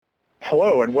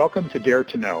Hello and welcome to Dare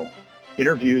to Know,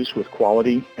 interviews with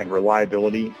quality and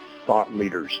reliability thought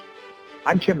leaders.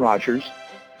 I'm Tim Rogers,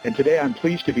 and today I'm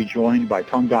pleased to be joined by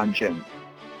Tongdan Jin.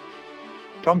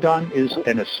 Tongdan is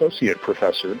an associate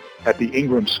professor at the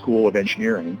Ingram School of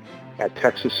Engineering at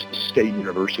Texas State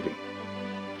University.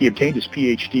 He obtained his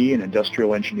PhD in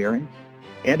industrial engineering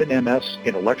and an MS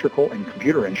in electrical and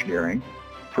computer engineering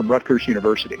from Rutgers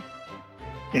University.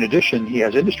 In addition, he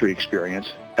has industry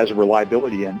experience as a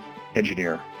reliability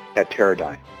engineer at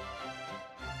Teradyne.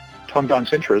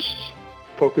 Tongdan's interests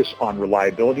focus on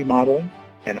reliability modeling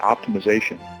and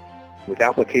optimization with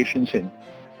applications in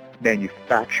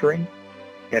manufacturing,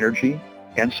 energy,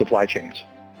 and supply chains.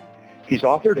 He's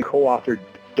authored and co-authored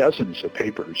dozens of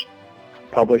papers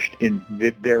published in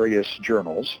various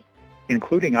journals,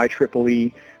 including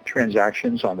IEEE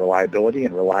Transactions on Reliability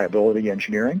and Reliability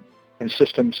Engineering and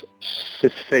Systems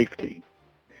Safety.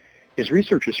 His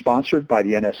research is sponsored by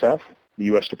the NSF, the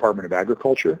U.S. Department of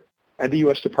Agriculture, and the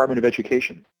U.S. Department of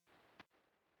Education.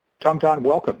 Tongdan,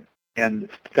 welcome, and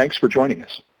thanks for joining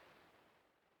us.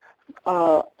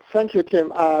 Thank you,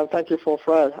 Tim. Thank you for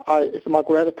Fred. It's my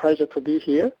great pleasure to be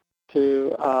here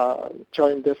to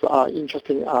join this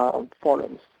interesting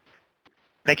forums.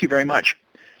 Thank you very much.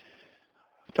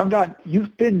 Tongdan,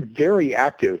 you've been very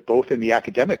active both in the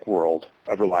academic world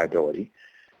of reliability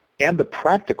and the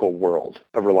practical world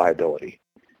of reliability.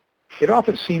 It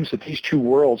often seems that these two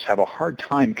worlds have a hard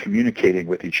time communicating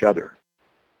with each other.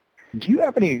 Do you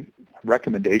have any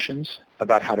recommendations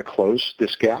about how to close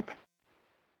this gap?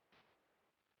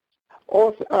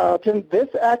 Tim, this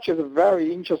actually is a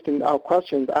very interesting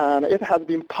question, and it has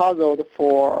been puzzled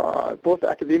for both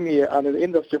academia and the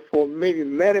industry for maybe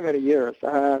many years.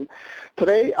 And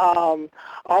today, I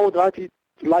would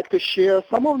like to share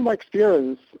some of my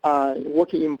experience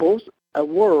working in both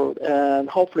worlds, and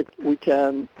hopefully we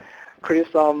can create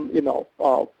some,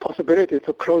 possibility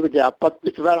to close the gap. But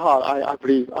it's very hard, I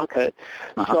believe. Okay,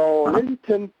 so let me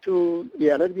turn to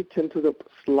the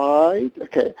slide.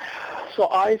 Okay, so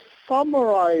I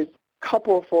summarize a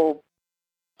couple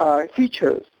of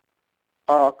features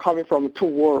coming from two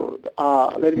worlds.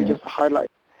 Let me just highlight.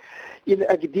 In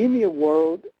the academia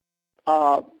world,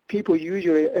 people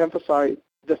usually emphasize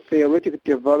the theoretical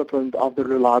development of the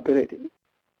reliability.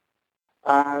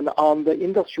 And on the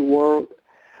industry world,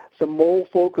 the more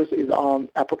focus is on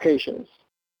applications.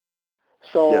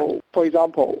 So, for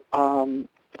example,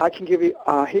 I can give you,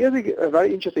 here's a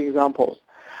very interesting example.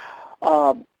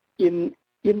 In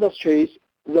industries,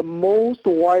 the most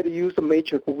widely used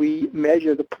metric we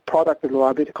measure the product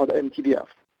reliability called MTBF,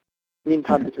 mean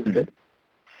time between bits.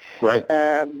 Right.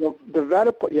 And the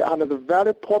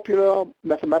very popular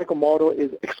mathematical model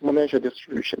is exponential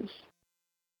distributions.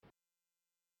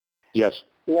 Yes.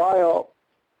 While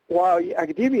in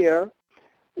academia,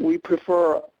 we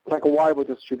prefer like variable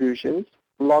distributions,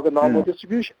 log-normal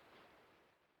distribution.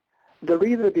 The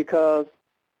reason is because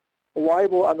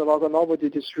variable and log-normal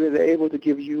distribution are able to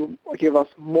give us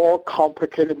more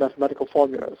complicated mathematical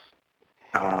formulas.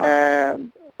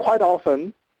 And quite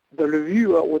often, the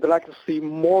reviewer would like to see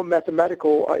more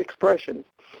mathematical expressions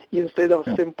instead of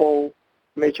simple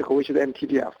matrix, which is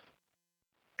MTBF.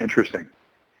 Interesting.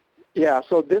 Yeah,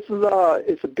 so this is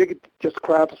it's a big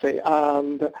discrepancy.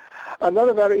 And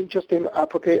another very interesting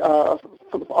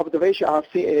observation I've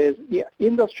seen is in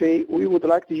industry, we would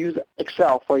like to use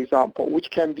Excel, for example, which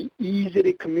can be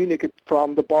easily communicated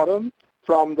from the bottom,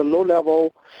 from the low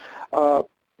level,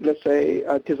 let's say,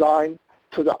 design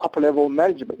to the upper level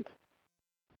management.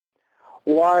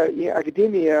 While in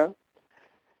academia,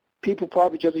 people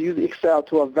probably just use Excel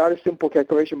to a very simple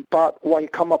calculation, but when you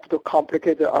come up to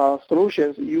complicated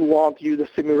solutions, you want to use the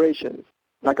simulations,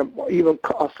 like even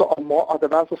a more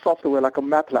advanced software like a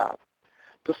MATLAB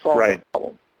to solve the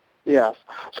problem. Yes,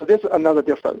 so this is another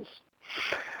difference.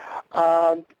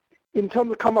 In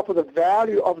terms of come up with the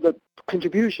value of the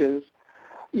contributions,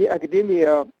 in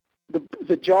academia,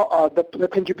 the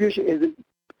contribution is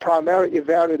primarily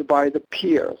evaluated by the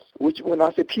peers, which when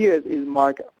I say peers is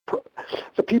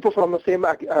the people from the same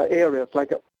areas,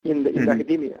 like in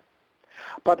academia.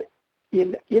 But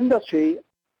in industry,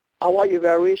 our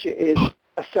evaluation is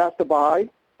assessed by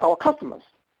our customers.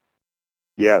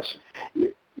 Yes.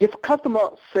 If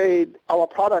customers say our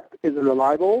product is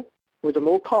reliable with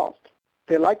low cost,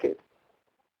 they like it.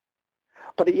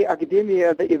 But in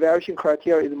academia, the evaluation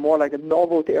criteria is more like a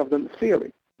novelty of the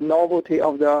theory, novelty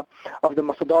of the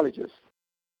methodologies.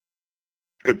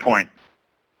 Good point.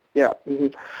 Yeah.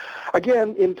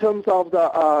 Again, in terms of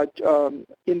the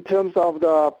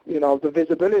the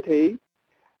visibility,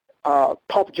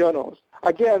 top journals.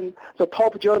 again, the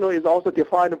top journal is also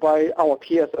defined by our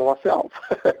peers and ourselves.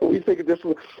 We think this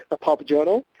is a top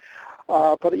journal.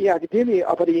 But in academia,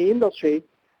 but in industry,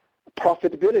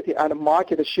 profitability and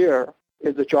market share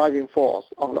is the driving force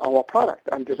of our product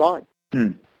and design.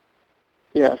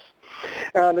 Yes.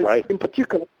 And right. in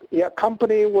particular,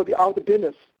 company will be out of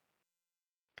business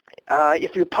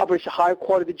if you publish a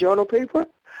high-quality journal paper,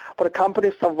 but a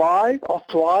company survive or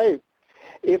thrive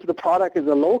if the product is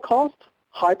a low cost,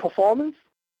 high performance,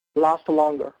 lasts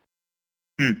longer.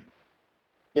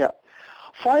 Yeah.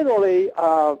 Finally,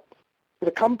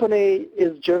 the company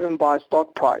is driven by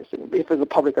stock pricing if it's a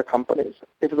public company.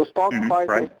 If the stock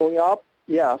price is going up,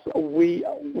 yes, we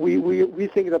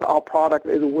think that our product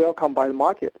is welcomed by the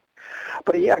market.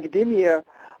 But in academia,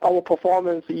 our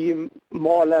performance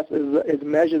more or less is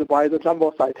measured by the number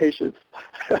of citations.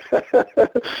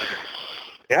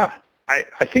 Yeah,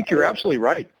 I think you're absolutely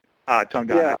right,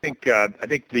 Tongdan. Yeah. I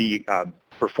think the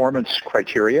performance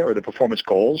criteria or the performance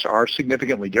goals are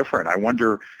significantly different. I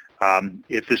wonder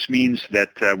if this means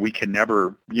that we can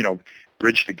never,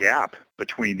 bridge the gap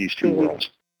between these two worlds.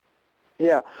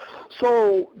 Yeah,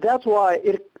 so that's why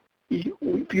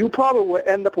you probably will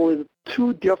end up with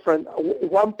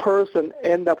one person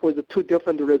end up with two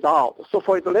different results. So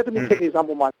for example, let me take an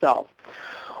example myself.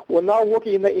 When I work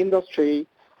in the industry,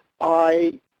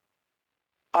 I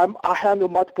handle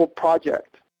multiple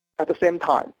projects at the same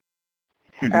time.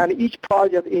 And each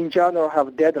project in general have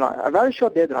a deadline, a very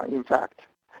short deadline, in fact.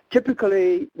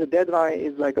 Typically, the deadline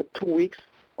is like 2 weeks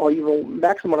or even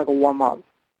maximum like 1 month.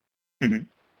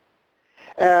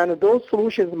 And those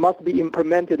solutions must be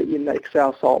implemented in the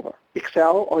Excel solver,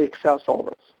 Excel or Excel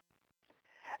solvers.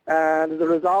 And the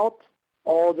result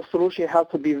or the solution has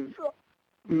to be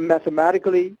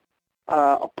mathematically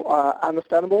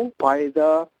understandable by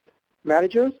the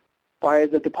managers, by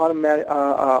the department,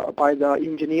 by the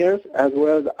engineers, as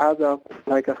well as other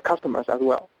customers as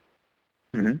well.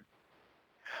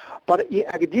 But in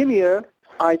academia,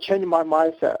 I change my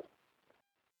mindset.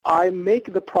 I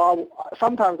make the problem.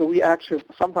 Sometimes we actually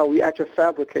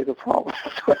fabricate the problem.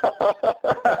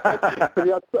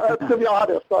 to be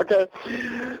honest, okay.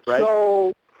 Right.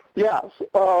 So yes,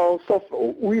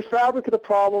 so we fabricate the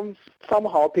problems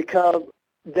somehow because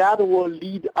that will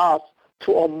lead us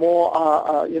to a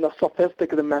more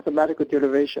sophisticated mathematical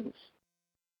derivations.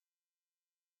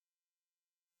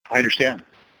 I understand.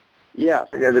 Yes.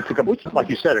 Yeah, that's like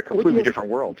you said, a completely different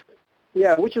world.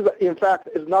 Yeah, which is in fact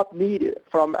is not needed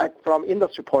from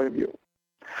industry point of view.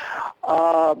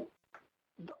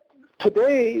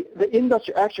 Today, the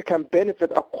industry actually can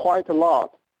benefit quite a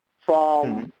lot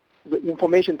from the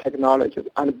information technology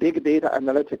and big data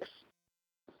analytics.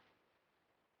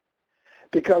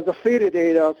 Because the failure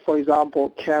data, for example,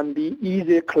 can be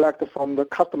easily collected from the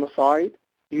customer side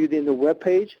using the web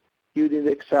page, using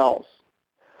the Excels.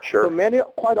 Sure. So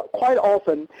quite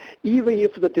often, even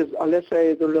if let's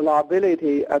say the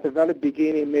reliability at the very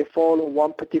beginning may follow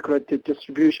one particular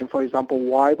distribution, for example,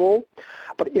 Weibull,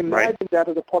 but imagine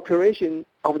that the population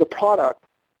of the product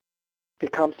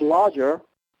becomes larger,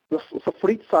 the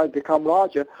fleet size becomes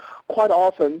larger. Quite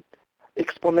often,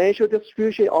 exponential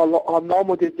distribution or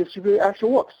normal distribution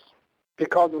actually works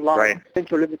because of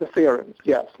central limit theorems.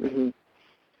 Yes.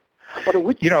 But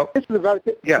which is very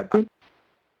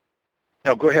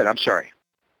No, go ahead. I'm sorry.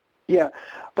 Yeah,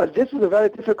 but this is very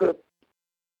difficult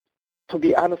to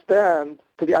be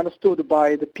understood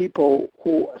by the people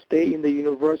who stay in the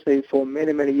university for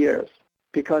many, many years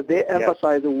because they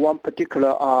emphasize one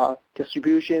particular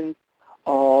distribution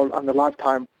on the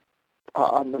lifetime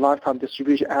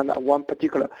distribution and one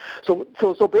particular. So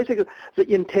basically, the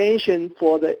intention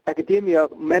for the academia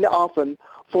many often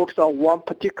focus on one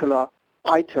particular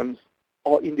items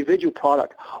or individual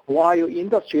product, while in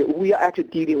industry, we are actually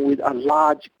dealing with a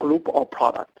large group of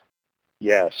products.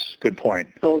 Yes, good point.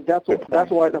 So that's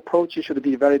why the approach should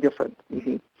be very different.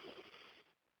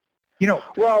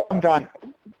 Well, Don,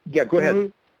 go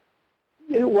ahead.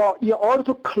 Well, in order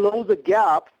to close the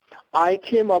gap, I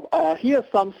came up, here are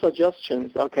some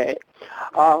suggestions, okay.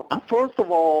 First of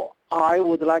all, I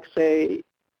would like to say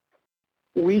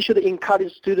we should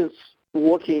encourage students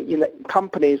working in the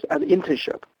companies as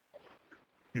internship.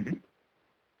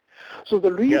 So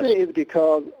the reason is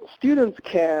because students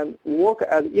can work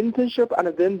as internship and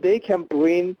then they can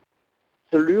bring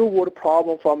the real world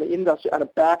problem from the industry and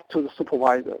back to the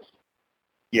supervisors.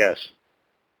 Yes.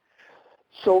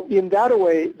 So in that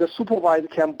way, the supervisor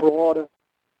can broaden,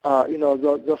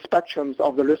 the spectrums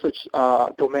of the research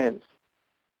domains.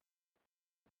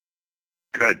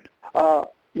 Good.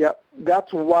 Yeah,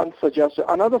 that's one suggestion.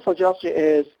 Another suggestion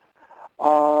is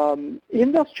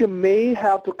industry may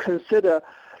have to consider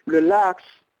relax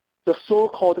the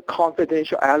so-called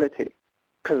confidentiality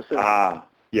concern. Ah,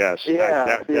 yes.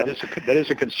 Yeah, That is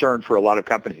a concern for a lot of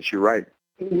companies. You're right.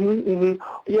 Mm-hmm, mm-hmm.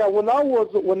 Yeah, when I was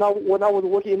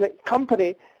working in a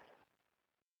company,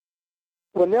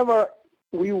 whenever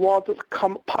we want to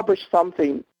publish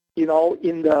something, in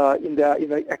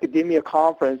the academia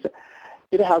conference,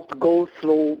 it has to go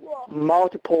through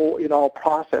multiple,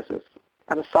 processes,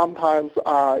 and sometimes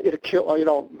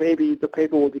maybe the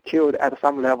paper will be killed at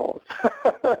some levels.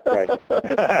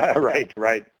 Right.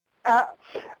 Right.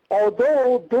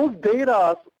 Although those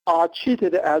data are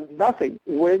treated as nothing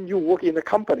when you work in the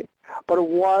company, but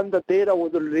when the data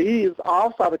was released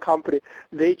outside the company,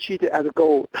 they treat it as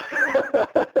gold.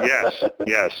 Yes,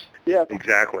 Yeah,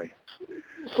 exactly.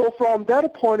 So from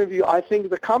that point of view, I think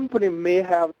the company may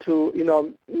have to,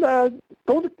 lower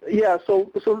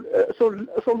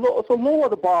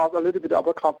the bar a little bit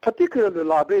about particularly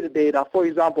reliability data. For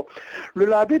example,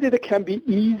 reliability data can be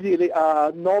easily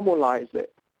normalized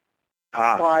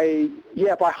by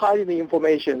hiding the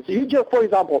information. So you just, for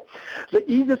example, the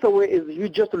easiest way is you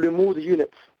just remove the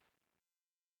units.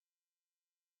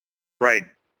 Right.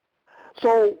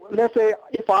 So let's say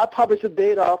if I publish the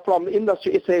data from the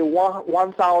industry, it's a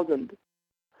 1,000.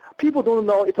 People don't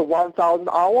know it's a 1,000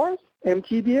 hours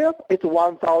MTBF, it's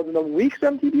 1,000 weeks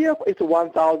MTBF, it's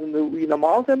 1,000 in a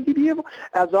month MTBF.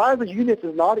 As long as the unit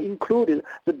is not included,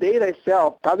 the data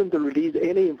itself doesn't release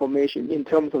any information in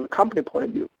terms of the company point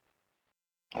of view.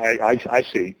 I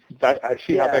see. I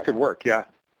see how that could work. Yeah.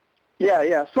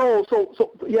 Yeah. So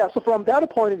from that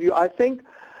point of view, I think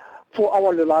for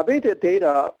our reliability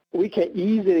data, we can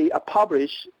easily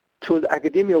publish to the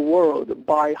academia world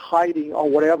by hiding or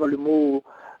whatever, remove,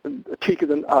 not tweak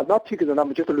the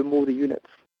number, just remove the units.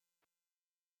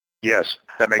 Yes,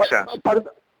 that makes sense. But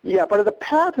the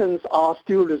patterns are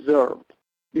still reserved.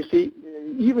 You see,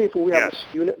 even if we have a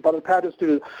unit, but the patterns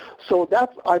still. So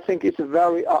that's, I think, it's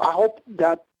very. I hope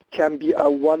that can be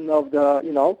one of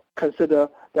the consider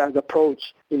that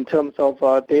approach in terms of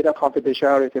data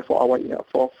confidentiality for our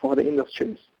for the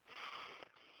industries.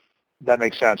 That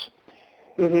makes sense.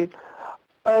 Mm-hmm.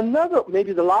 Another,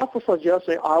 maybe the last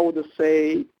suggestion I would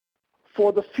say,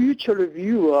 for the future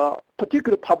reviewer,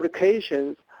 particular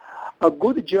publications, a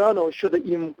good journal should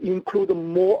include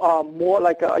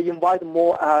invite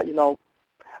more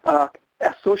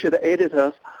associate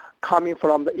editors coming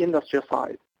from the industry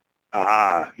side.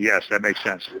 Yes, that makes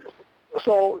sense.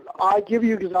 So I give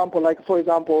you an example, for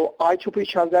example, IEEE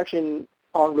transaction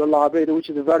on reliability, which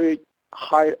is a very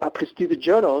high prestigious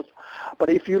journals. But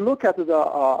if you look at the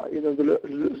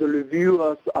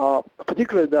reviewers,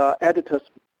 particularly the editors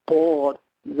board,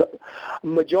 the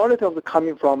majority of them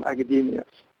coming from academia.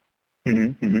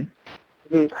 Mm-hmm.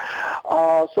 Mm-hmm.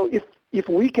 Mm-hmm. So if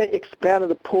we can expand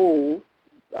the pool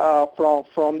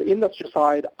from the industry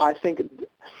side, I think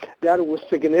that will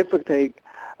significantly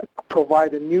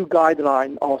provide a new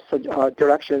guideline or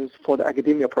directions for the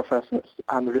academia professors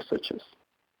and researchers.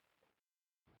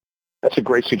 That's a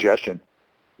great suggestion.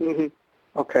 Mm-hmm.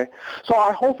 Okay. So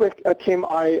I hope, Tim,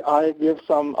 I give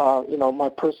some, my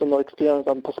personal experience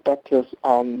and perspectives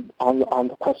on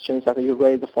the questions that you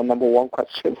raised for number one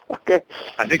question. Okay.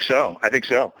 I think so.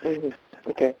 Mm-hmm.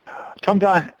 Okay.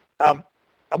 Tongdan,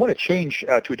 I want to change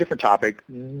to a different topic.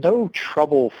 No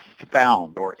trouble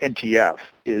found, or NTF,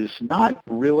 is not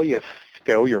really a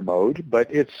failure mode,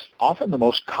 but it's often the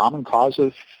most common cause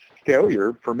of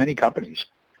failure for many companies.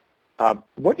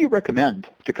 What do you recommend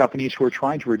to companies who are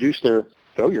trying to reduce their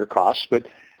failure costs but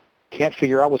can't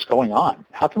figure out what's going on?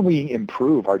 How can we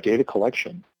improve our data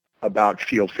collection about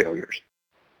field failures?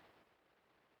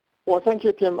 Well, thank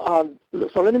you, Tim.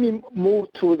 So let me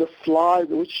move to the slide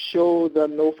which show the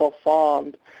no fault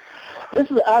found. This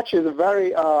is actually a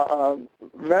very,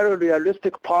 very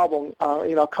realistic problem,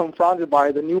 confronted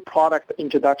by the new product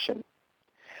introduction.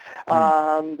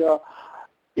 And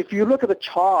if you look at the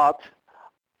chart,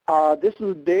 this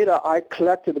is data I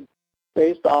collected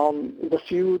based on the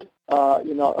field,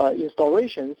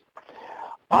 installations.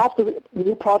 After the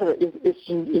new product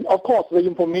of course, the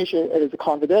information is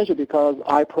confidential because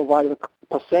I provided a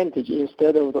percentage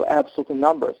instead of the absolute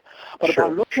numbers. But if I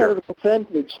look at the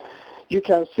percentage, you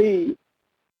can see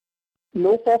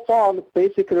no fault found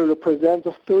basically represents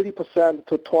 30%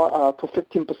 to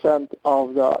 15%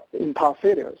 of the entire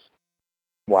failures.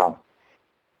 Wow.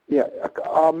 Yeah,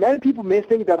 many people may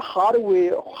think that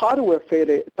hardware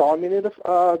failure dominates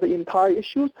the entire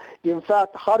issues. In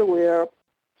fact, hardware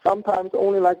sometimes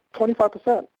only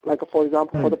 25%. For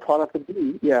example, for the product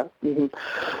B. Yeah. Mm-hmm.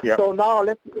 Yep. So now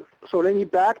let me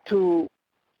back to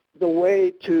the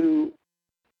way to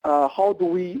how do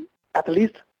we at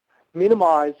least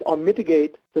minimize or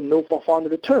mitigate the no-fault found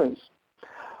returns?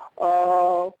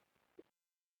 The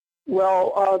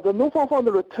no-fault found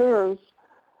returns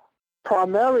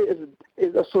primarily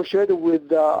is associated with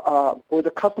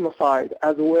the customer side,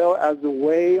 as well as the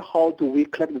way how do we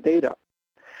collect the data.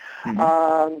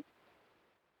 Mm-hmm.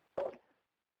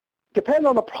 Depending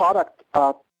on the product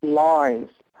lines,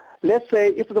 let's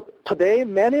say today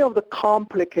many of the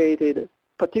complicated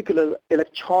particular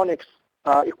electronics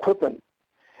equipment,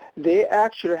 they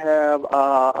actually have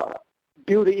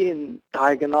built-in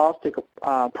diagnostic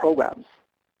programs.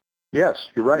 Yes,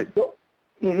 you're right.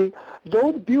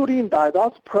 Those built-in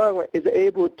diagnostic programs is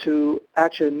able to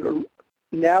actually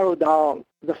narrow down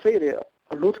the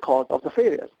root cause of the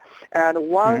failures. And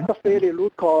once the failure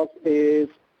root cause is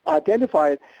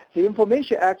identified, the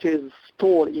information actually is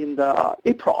stored in the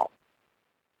EEPROM.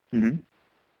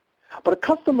 But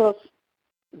customers,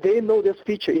 they know this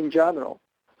feature in general.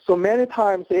 So many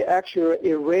times they actually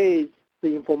erase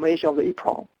the information of the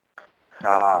EEPROM.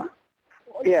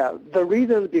 Yeah, the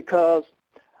reason is because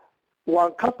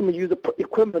when customers use the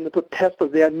equipment to test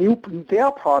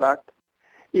their product,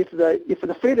 if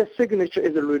the failure signature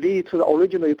is related to the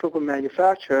original equipment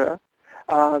manufacturer,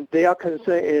 their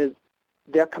concern is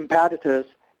their competitors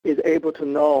is able to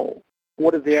know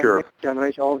what is their next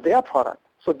generation of their product.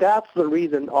 So that's the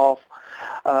reason of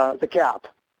the gap,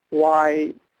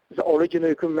 why the original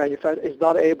equipment manufacturer is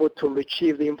not able to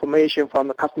retrieve the information from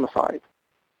the customer side.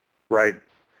 Right.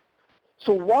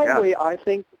 So one way I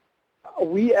think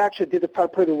we actually did it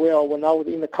pretty well when I was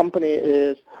in the company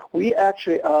is we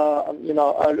actually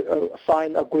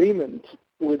signed agreement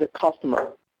with the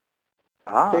customer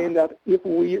saying that if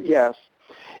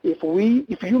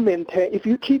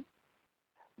you keep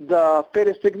the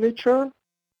failure signature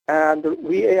and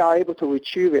we are able to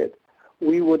retrieve it,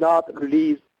 we will not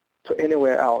release to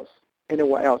anywhere else.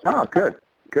 Oh,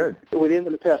 good. Within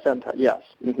the repair center, yes.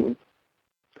 Mm-hmm.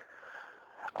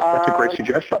 That's a great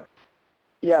suggestion.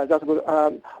 Yeah, that's good.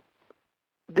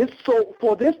 So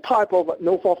for this type of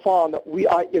no-fault found, we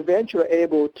are eventually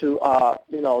able to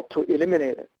to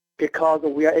eliminate it because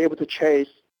we are able to trace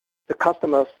the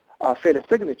customer's failure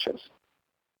signatures.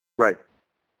 Right.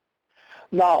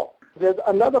 Now, there's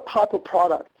another type of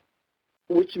product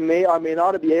which may or may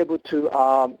not be able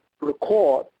to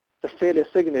record the failure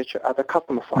signature at the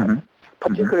customer side,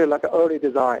 particularly like early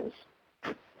designs.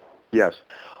 Yes.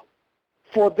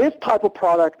 For this type of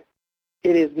product,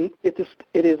 it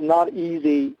is not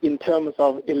easy in terms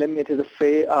of eliminating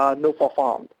the no-fault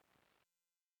found.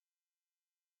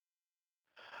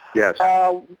 Yes.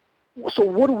 So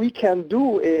what we can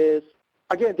do is,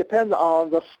 again, depends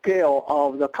on the scale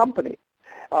of the company.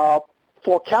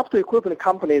 For capital equipment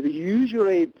companies,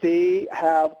 usually they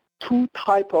have two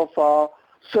types of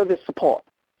service support.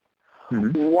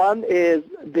 One is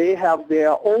they have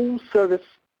their own service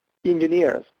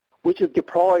engineers, which is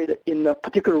deployed in a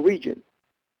particular region.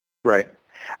 Right.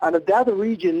 And that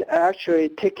region actually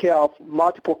take care of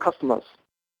multiple customers.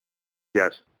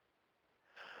 Yes.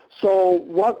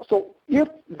 So if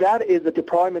that is the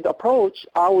deployment approach,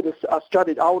 I would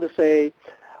say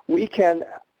we can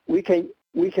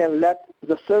let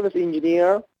the service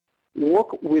engineer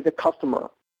work with the customer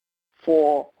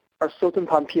for a certain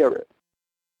time period.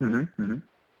 And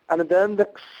then the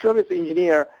service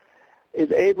engineer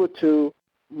is able to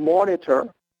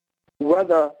monitor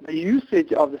whether the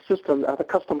usage of the system at the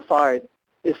customer side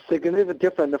is significantly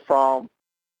different from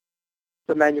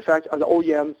the manufacturer, the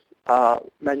OEM's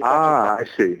manufacturer.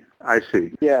 I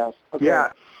see. Yes. Okay.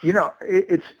 Yeah.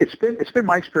 It's been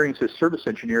my experience as service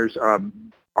engineers are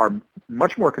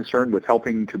much more concerned with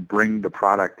helping to bring the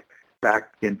product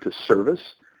back into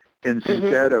service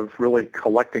instead of really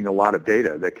collecting a lot of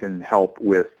data that can help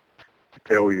with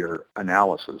failure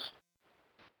analysis.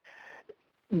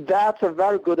 That's a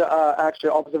very good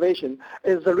actual observation.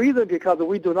 Is the reason because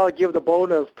we do not give the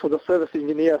bonus to the service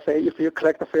engineer. Say if you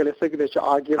collect the failure signature,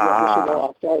 I'll give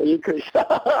additional increase.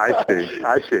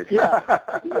 I see. Yeah.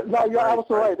 No, you're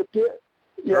also right.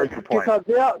 Very good point. Because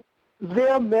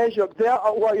their measure,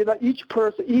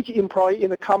 each employee in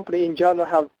the company in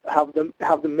general have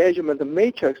the measurement, the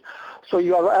matrix. So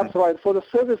you are absolutely right. For the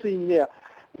service engineer,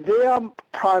 their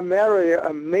primary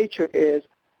matrix is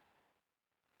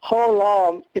how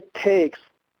long it takes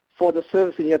for the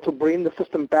service engineer to bring the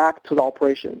system back to the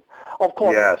operation. Of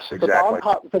course, yes, exactly.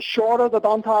 The shorter the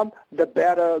downtime, the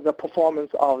better the performance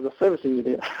of the service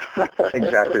engineer.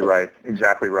 Exactly right.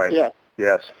 Yeah.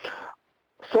 Yes.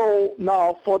 So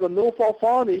now for the no-fault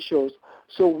found issues,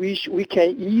 so we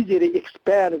can easily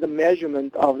expand the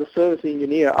measurement of the service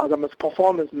engineer, as a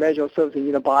performance measure of service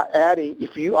engineer by adding,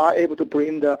 if you are able to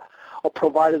bring the or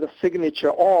provided the signature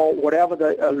or whatever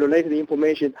the related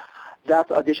information,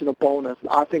 that's additional bonus.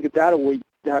 I think that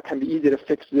can be easy to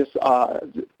fix this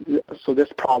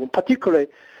this problem, particularly,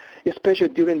 especially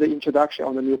during the introduction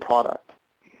of the new product.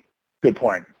 Good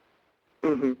point.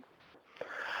 Mm-hmm.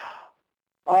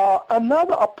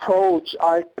 Another approach,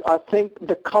 I think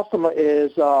the customer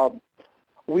is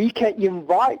we can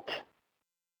invite.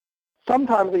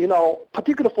 Sometimes,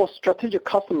 particularly for strategic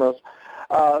customers,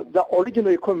 the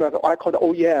original equipment, I call it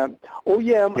OEM.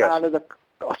 OEM yes. and the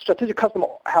strategic customer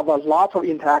have a lot of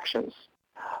interactions.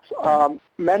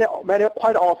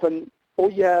 Quite often,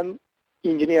 OEM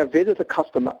engineer visit the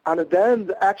customer, and then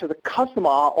the customer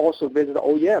also visit the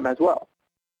OEM as well.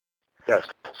 Yes.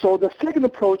 So the second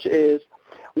approach is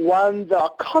when the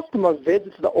customer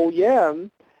visits the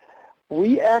OEM,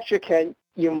 we actually can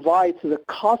invite the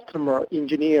customer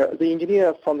engineer, the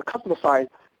engineer from the customer side,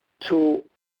 to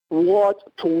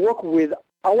work with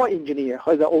our engineer,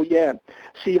 or the OEM,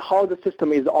 see how the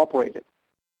system is operated,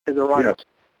 is running. Yes.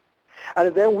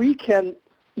 And then we can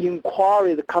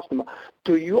inquire the customer,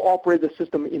 do you operate the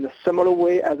system in a similar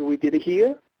way as we did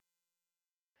here?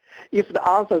 If the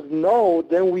answer is no,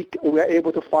 then we are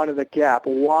able to find the gap.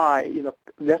 Why?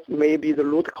 That may be the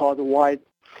root cause why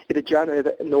it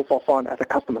generated no fault fund at the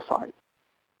customer side.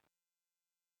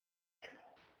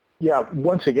 Yeah,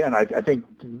 once again, I think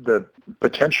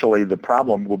potentially the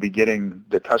problem will be getting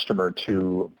the customer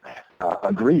to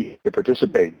agree to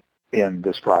participate in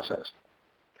this process.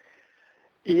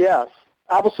 Yes,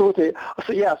 absolutely.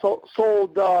 So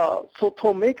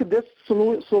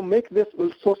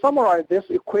to summarize this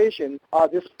equation,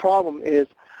 this problem is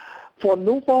for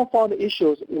no fault fund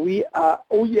issues,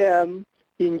 OEM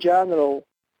in general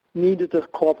needed the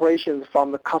cooperation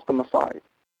from the customer side.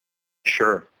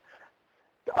 Sure.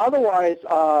 Otherwise,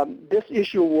 this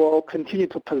issue will continue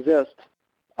to persist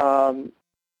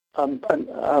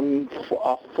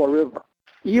forever.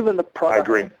 Even the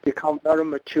product become very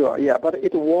mature, but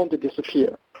it won't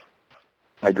disappear.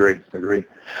 I agree.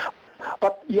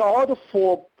 But in order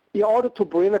to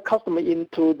bring the customer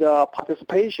into the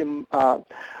participation,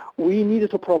 we need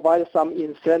to provide some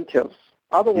incentives.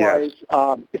 Otherwise,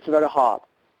 it's very hard.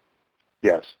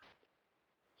 Yes.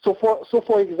 So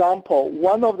for example,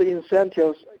 one of the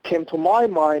incentives came to my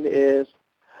mind is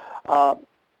what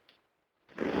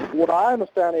I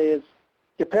understand is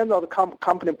depends on the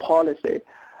company policy.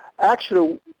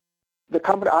 Actually, the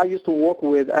company I used to work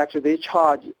with, they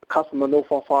charge customer no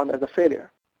fault fund as a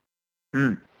failure.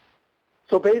 Mm.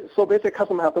 So basically,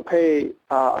 customer have to pay,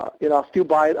 still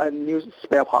buy a new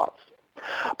spare parts.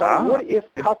 But what if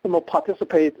customer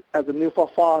participate as a new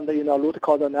fault fund, root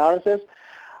cause analysis?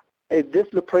 Is this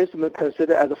replacement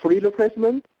considered as a free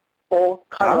replacement, or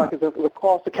kind of like the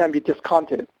cost can be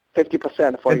discounted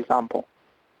 50%, for example?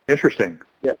 Interesting.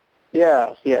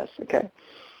 Yes, okay.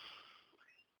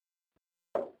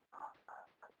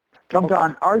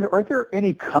 Tongdan, are there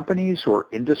any companies or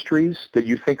industries that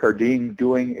you think are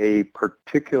doing a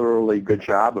particularly good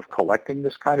job of collecting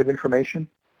this kind of information?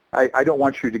 I don't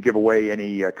want you to give away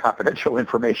any confidential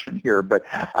information here, but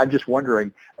I'm just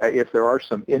wondering if there are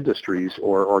some industries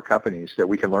or companies that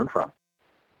we can learn from.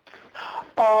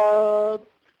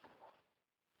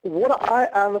 What I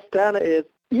understand is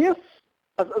if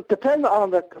depends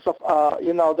on the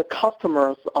the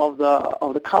customers of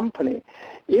the company.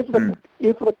 If the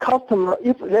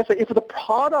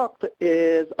product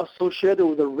is associated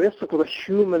with the risk of the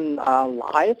human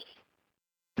lives,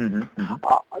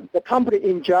 the company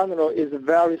in general is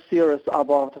very serious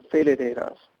about failure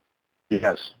data.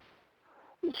 Yes.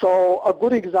 So a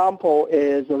good example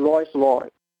is Rolls-Royce.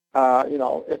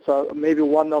 It's maybe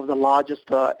one of the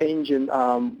largest engine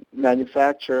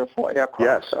manufacturer for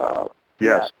aircraft.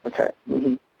 Yes. Okay.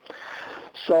 Mm-hmm.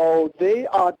 So they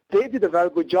did a very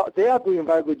good job. They are doing a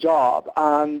very good job,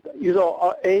 and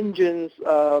engines.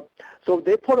 So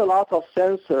they put a lot of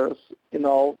sensors,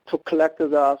 to collect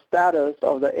the status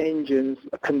of the engine's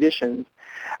conditions.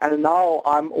 And now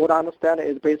what I understand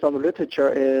is based on the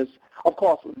literature is, of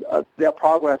course, their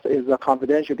progress is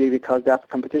confidential because that's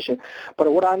competition.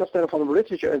 But what I understand from the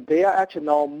literature is they are actually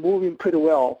now moving pretty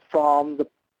well from the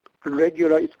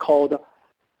regular, it's called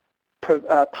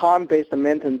time-based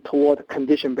maintenance toward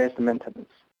condition-based maintenance.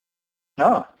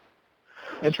 Oh,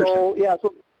 interesting.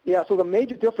 So the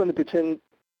major difference between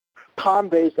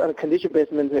time-based and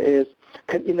condition-based maintenance is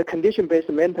in the condition-based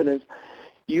maintenance,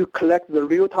 you collect the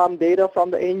real-time data from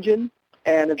the engine,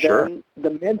 and then the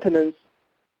maintenance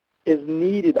is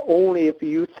needed only if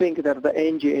you think that the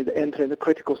engine is entering the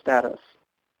critical status.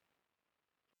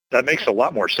 That makes a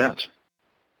lot more sense.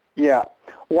 Yeah.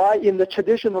 While in the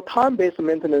traditional time-based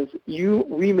maintenance,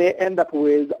 we may end up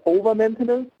with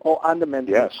over-maintenance or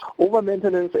under-maintenance. Yes.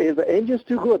 Over-maintenance is the engine's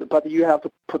too good, but you have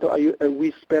to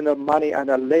we spend money and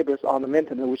labors on the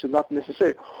maintenance, which is not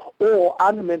necessary. Or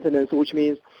under-maintenance, which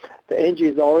means the engine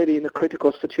is already in a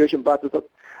critical situation, but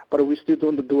we still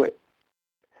don't do it.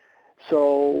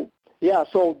 So yeah,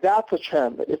 so that's a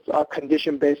trend. It's a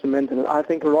condition-based maintenance. I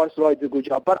think Rolls-Royce did a good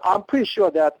job, but I'm pretty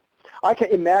sure that I can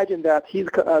imagine that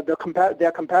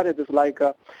their competitors like,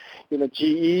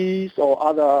 GEs or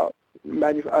other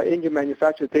engine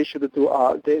manufacturers, they should do.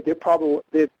 They probably,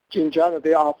 in general,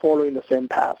 they are following the same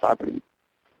path, I believe.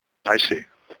 I see.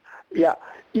 Yeah.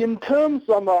 In terms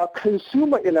of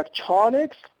consumer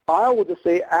electronics, I would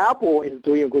say Apple is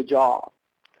doing a good job.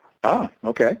 Ah,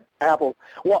 okay. Apple.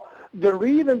 Well, the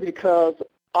reason because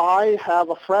I have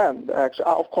a friend, actually,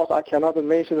 of course I cannot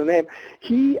mention the name.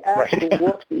 He actually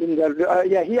works in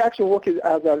the, he actually works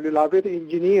as a reliability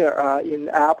engineer in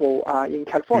Apple in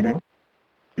California.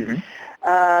 Mm-hmm.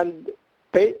 And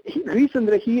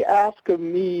recently he asked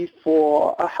me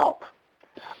for a help,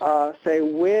 say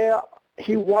where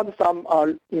he wants some,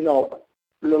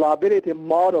 reliability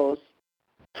models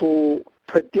to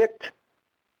predict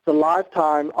the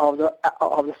lifetime of the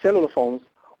cellular phones.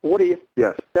 What if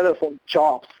cellular phone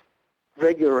drops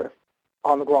regularly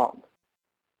on the ground?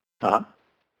 Uh-huh.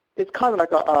 It's kind of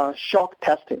like a shock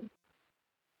testing.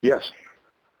 Yes.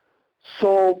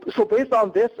 So based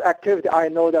on this activity, I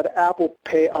know that Apple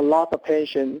pay a lot of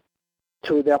attention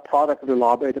to their product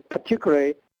reliability,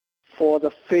 particularly for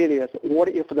the failures. What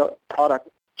if the product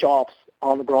drops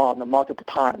on the ground multiple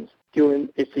times during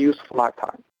its useful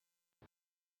lifetime?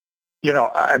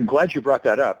 I'm glad you brought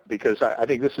that up because I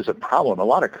think this is a problem a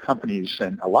lot of companies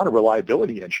and a lot of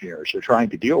reliability engineers are trying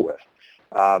to deal with.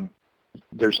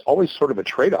 There's always sort of a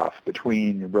trade-off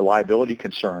between reliability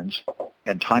concerns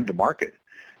and time to market.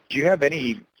 Do you have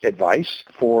any advice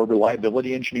for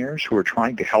reliability engineers who are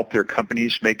trying to help their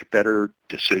companies make better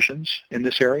decisions in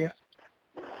this area?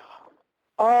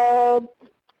 But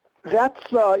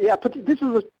this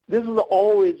is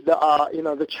always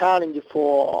the challenge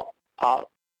for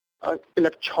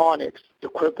electronics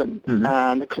equipment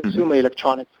and consumer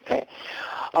electronics. Okay,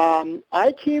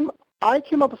 I came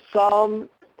up with some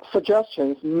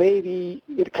suggestions. Maybe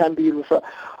it can be referred.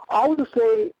 I would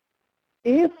say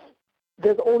if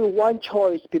there's only one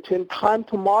choice between time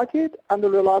to market and the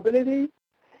reliability,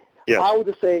 I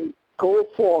would say go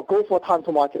for time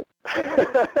to market.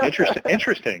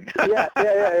 Interesting. Yeah.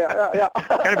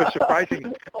 Kind of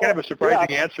a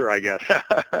surprising answer, I guess.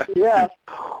 Yes.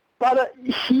 But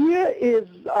here is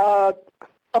a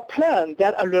plan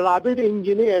that a reliability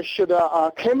engineer should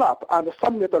come up and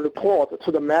submit a report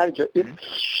to the manager if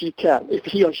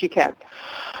he or she can.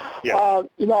 Yeah.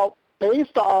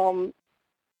 Based on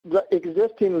the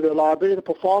existing reliability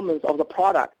performance of the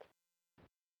product,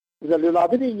 the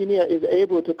reliability engineer is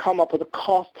able to come up with a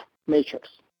cost matrix.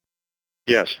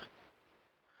 Yes.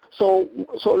 So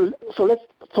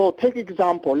take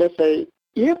example. Let's say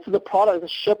if the product is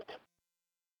shipped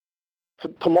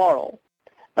tomorrow,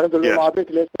 and the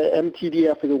reliability, let's say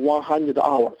MTDF is 100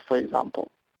 hours, for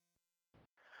example.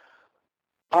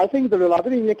 I think the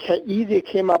reliability engineer can easily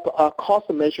came up a cost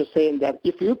measure saying that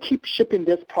if you keep shipping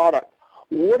this product,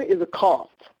 what is the cost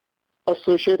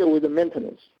associated with the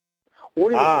maintenance?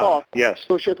 What is the cost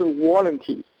associated with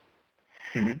warranties?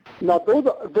 Mm-hmm. Now,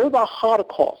 those are hard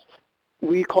costs.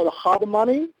 We call it hard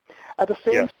money. At the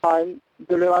same time,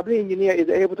 the reliability engineer is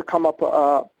able to come up with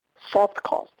a soft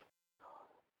cost.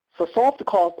 So soft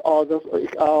cost or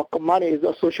the money is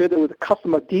associated with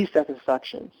customer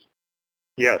dissatisfactions.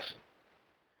 Yes.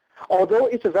 Although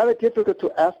it's very difficult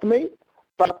to estimate,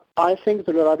 but I think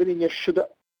the reliability engineer should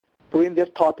bring this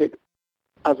topic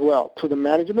as well to the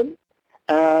management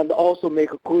and also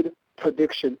make a good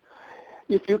prediction.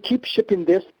 If you keep shipping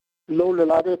this low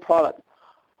reliability product,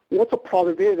 what's the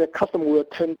probability that customer will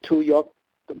turn to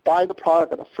buy the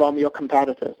product from your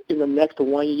competitors in the next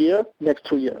 1 year, next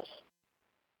 2 years?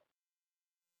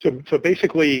 So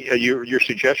basically, your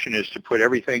suggestion is to put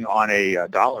everything on a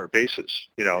dollar basis,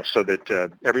 so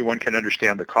that everyone can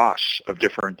understand the costs of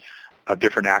different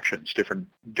actions, different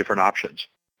options.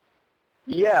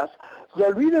 Yes,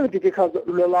 the reason is because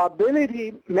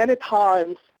reliability many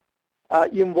times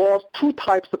involves two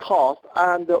types of cost,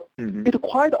 and it's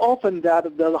quite often that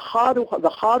the hard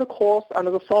cost and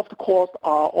the soft cost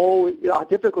are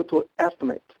difficult to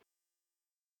estimate.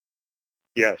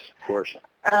 Yes, of course.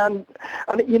 And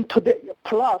in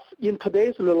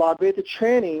today's reliability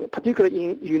training, particularly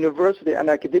in university and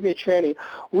academic training,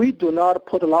 we do not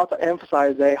put a lot of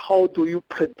emphasis on how do you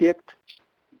predict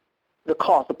the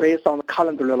cost based on the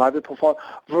current reliability performance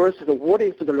versus what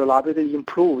if the reliability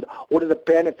improved? What is the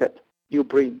benefit you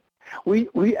bring?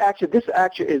 This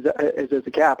actually is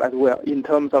a gap as well in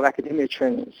terms of academic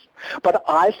trainings. But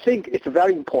I think it's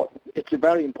very important. It's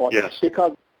very important. Yes.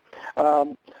 Because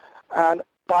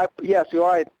yes, you're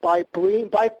right. By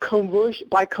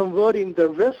converting the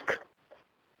risk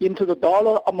into the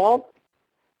dollar amount.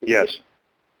 Yes.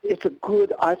 It's a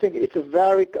good. I think it's a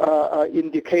very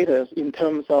indicators in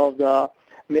terms of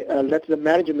let the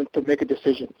management to make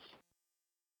decisions.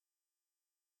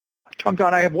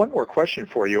 Tongdan, I have one more question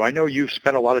for you. I know you've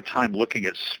spent a lot of time looking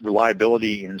at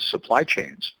reliability in supply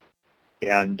chains,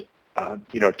 and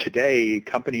today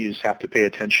companies have to pay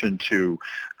attention to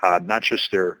not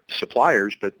just their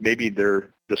suppliers, but maybe the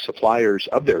suppliers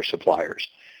of their suppliers.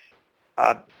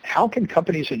 How can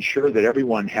companies ensure that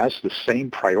everyone has the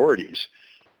same priorities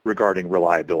regarding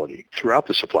reliability throughout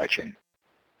the supply chain?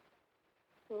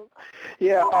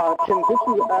 Yeah, Tim,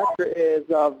 this is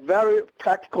very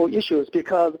practical issues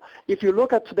because if you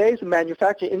look at today's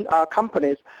manufacturing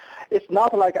companies, it's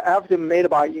not like everything made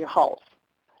by in-house.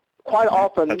 Quite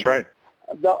often, that's right.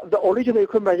 The original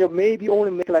equipment maybe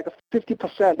only make like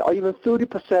 50% or even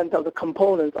 30% of the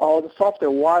components or the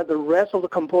software, while the rest of the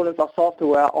components or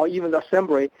software or even the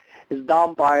assembly is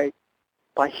done by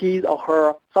his or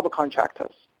her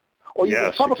subcontractors. Or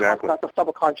even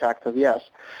subcontractors, yes.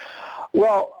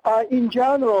 Well, in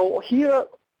general, here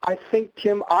I think,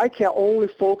 Tim, I can only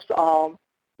focus on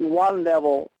one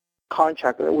level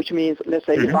contractor, which means, let's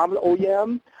say, if I'm the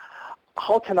OEM,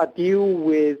 how can I deal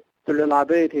with the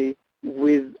reliability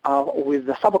with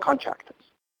the subcontractors?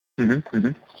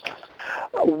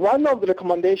 One of the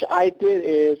recommendations I did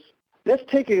is, let's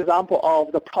take an example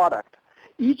of the product.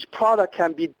 Each product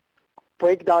can be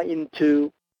broken down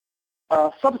into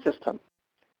a subsystem.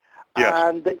 Yes.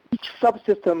 And each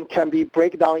subsystem can be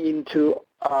broken down into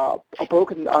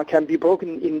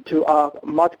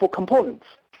multiple components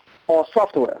or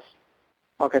softwares.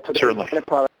 Okay, to the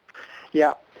product.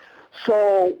 Yeah.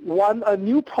 So when a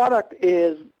new product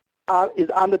is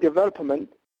under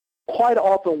development, quite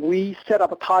often we set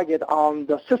up a target on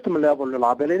the system level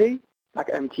reliability, like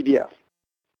MTBF.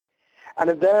 And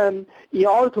then in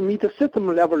order to meet the system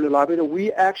level reliability,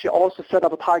 we actually also set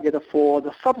up a target for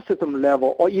the subsystem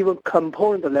level or even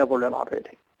component level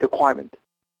reliability requirement.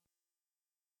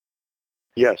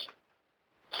 Yes.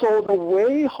 So the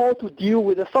way how to deal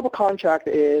with the subcontract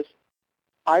is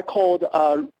I call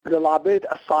it reliability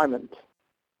assignment.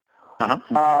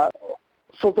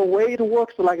 So the way it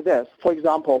works like this, for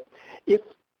example,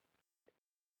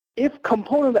 if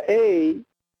component A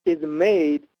is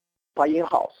made by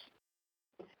in-house,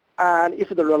 and if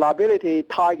the reliability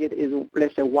target is,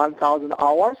 let's say, 1,000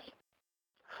 hours,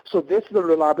 so this is the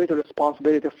reliability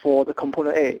responsibility for the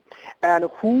component A. And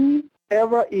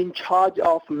whoever in charge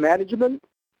of management,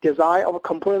 design of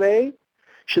component A,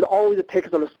 should always take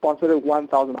the responsibility of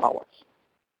 1,000 hours.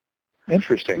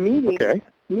 Interesting.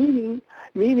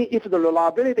 Meaning if the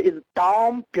reliability is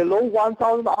down below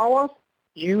 1,000 hours,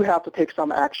 you have to take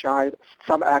some actions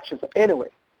anyway.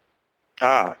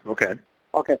 Okay.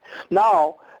 Okay.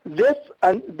 Now, this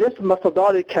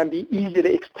methodology can be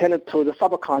easily extended to the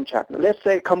subcontract. Let's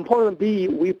say component B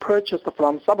we purchased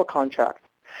from subcontract.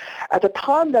 At the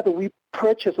time that we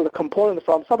purchased the component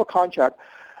from subcontract,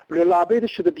 reliability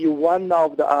should be one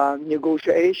of the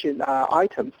negotiation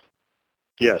items.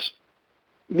 Yes.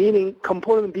 Meaning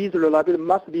component B's reliability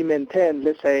must be maintained,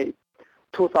 let's say,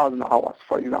 2,000 hours,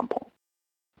 for example.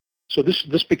 So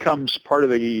this becomes part of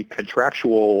the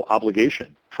contractual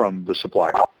obligation from the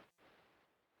supplier.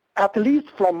 At least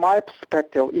from my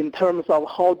perspective, in terms of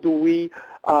how do we,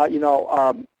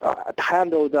 handle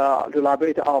the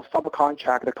reliability of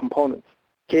subcontract components,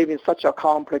 given such a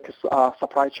complex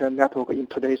supply chain network in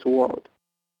today's world.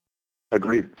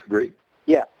 Agreed.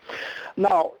 Yeah.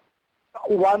 Now,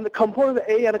 when the component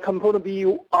A and component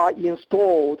B are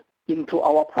installed into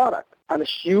our product and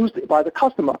used by the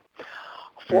customer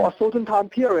for a certain time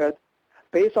period,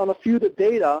 based on the field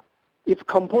data, if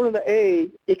component A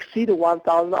exceeded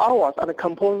 1,000 hours and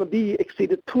component B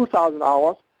exceeded 2,000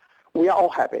 hours, we are all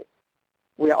happy.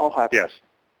 Yes,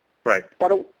 right.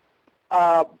 But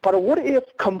what if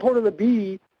component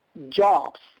B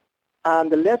drops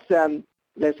and less than,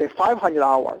 let's say, 500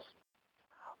 hours?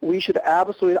 We should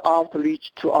absolutely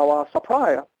outreach to our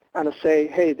supplier and say,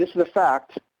 hey, this is a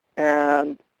fact,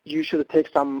 and you should take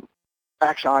some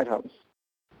action items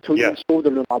to improve the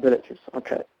reliabilities.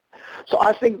 Okay. So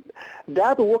I think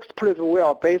that works pretty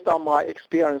well based on my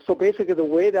experience. So basically the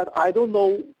way that I don't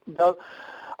know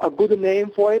a good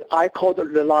name for it, I call it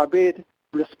reliability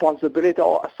responsibility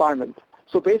or assignment.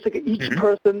 So basically each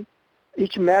person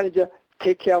each manager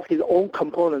take care of his own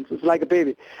components. It's like a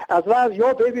baby. As long as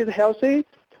your baby is healthy,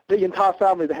 the entire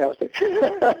family is healthy.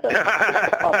 Good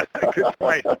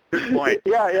point. Good point.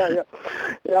 Yeah.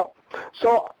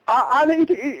 So I think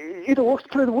it works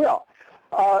pretty well.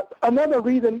 Another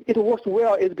reason it works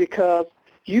well is because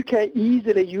you can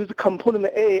easily use component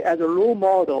A as a role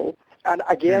model and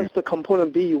against the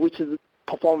component B, which is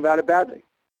perform very badly.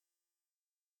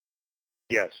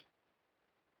 Yes.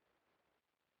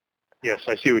 Yes,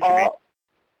 I see what you mean.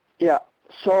 Yeah.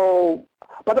 So,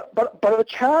 but the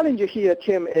challenge here,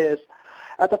 Tim, is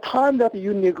at the time that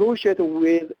you negotiate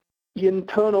with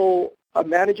internal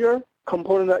manager,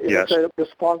 component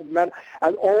responsible manager,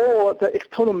 and all the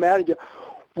external manager,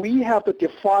 we have to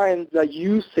define the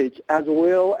usage as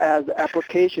well as the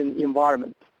application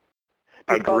environment.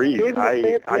 Agreed.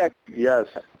 Yes,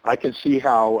 I can see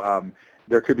how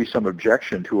there could be some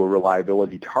objection to a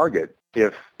reliability target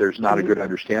if there's not a good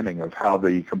understanding of how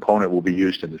the component will be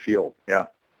used in the field. Yeah.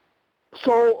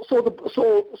 So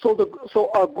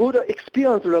a good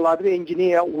experienced reliability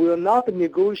engineer will not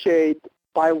negotiate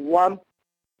by one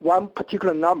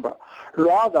particular number.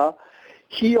 Rather,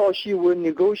 he or she will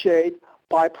negotiate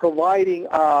by providing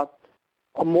a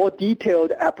more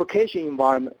detailed application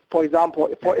environment. For example,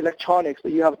 for electronics,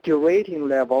 you have derating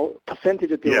level,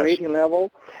 percentage of derating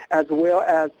level, as well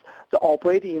as the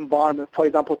operating environment. For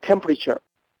example, temperature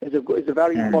is a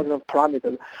very important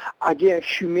parameter. Again,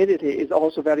 humidity is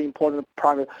also very important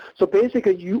parameter. So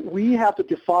basically, we have to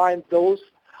define those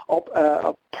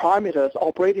parameters,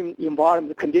 operating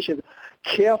environment conditions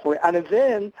carefully, and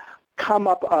then come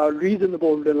up a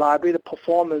reasonable reliability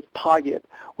performance target,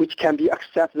 which can be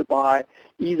accepted by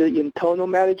either internal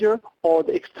manager or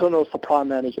the external supply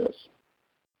managers.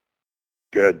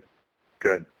 Good.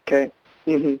 Okay.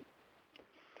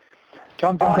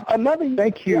 Tom,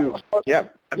 thank you.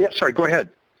 Sorry, go ahead.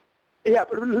 Yeah,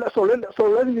 so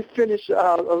let me finish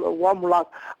one more last.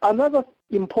 Another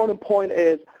important point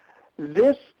is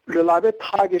this reliability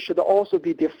target should also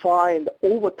be defined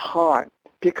over time,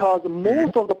 because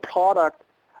most of the product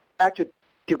actually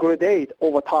degrade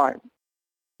over time.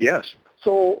 Yes.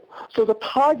 So the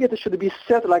target should be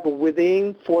set like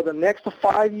within for the next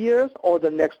 5 years or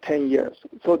the next 10 years.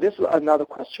 So this is another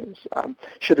question.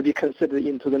 Should be considered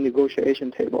into the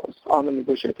negotiation tables on the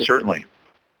negotiation. Certainly,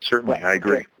 I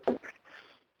agree. Okay.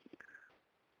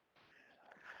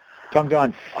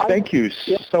 Tongdan, thank you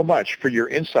so much for your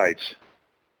insights.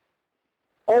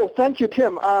 Oh, thank you,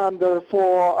 Tim, and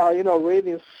for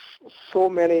raising so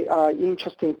many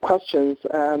interesting questions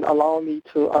and allow me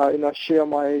to share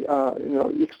my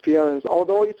experience.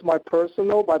 Although it's my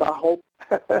personal, but I hope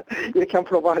it can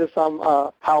provide some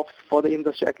help for the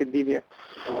industry academia.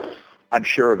 I'm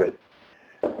sure of it.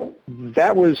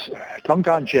 That was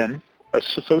Tongdan Jin,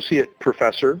 Associate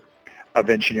Professor of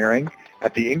Engineering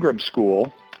at the Ingram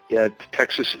School at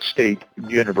Texas State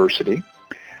University.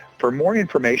 For more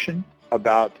information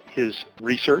about his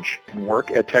research and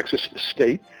work at Texas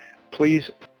State, please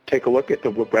take a look at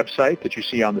the website that you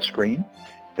see on the screen.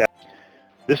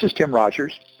 This is Tim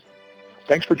Rogers.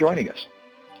 Thanks for joining us.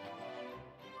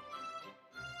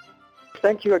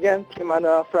 Thank you again, Tim and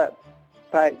Fred.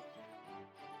 Bye.